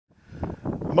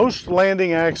Most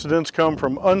landing accidents come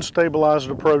from unstabilized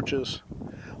approaches.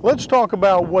 Let's talk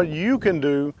about what you can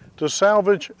do to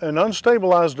salvage an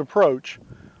unstabilized approach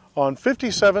on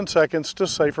 57 Seconds to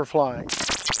Safer Flying.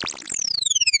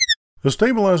 A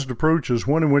stabilized approach is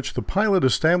one in which the pilot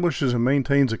establishes and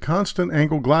maintains a constant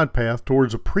angle glide path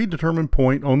towards a predetermined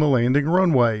point on the landing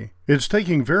runway. It's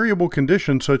taking variable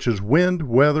conditions such as wind,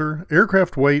 weather,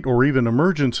 aircraft weight, or even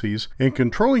emergencies, and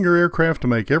controlling your aircraft to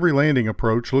make every landing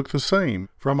approach look the same,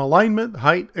 from alignment,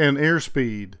 height, and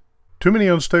airspeed. Too many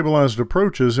unstabilized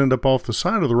approaches end up off the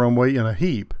side of the runway in a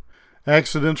heap.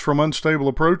 Accidents from unstable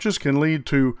approaches can lead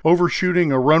to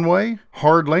overshooting a runway,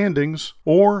 hard landings,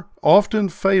 or often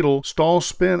fatal stall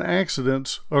spin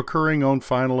accidents occurring on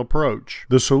final approach.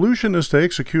 The solution is to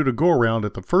execute a go-around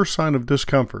at the first sign of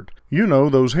discomfort. You know,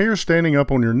 those hairs standing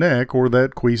up on your neck or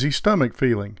that queasy stomach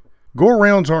feeling.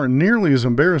 Go-arounds aren't nearly as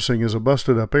embarrassing as a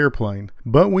busted-up airplane,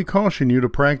 but we caution you to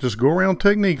practice go-around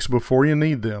techniques before you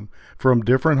need them, from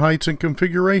different heights and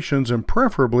configurations, and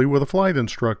preferably with a flight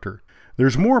instructor.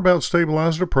 There's more about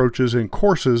stabilized approaches in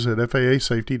courses at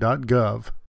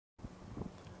FAAsafety.gov.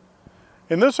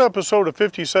 In this episode of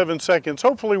 57 Seconds,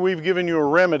 hopefully we've given you a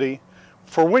remedy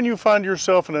for when you find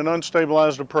yourself in an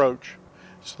unstabilized approach.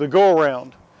 It's the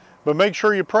go-around. But make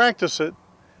sure you practice it,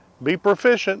 be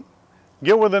proficient,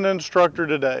 get with an instructor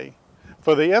today.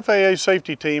 For the FAA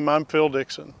Safety Team, I'm Phil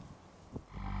Dixon.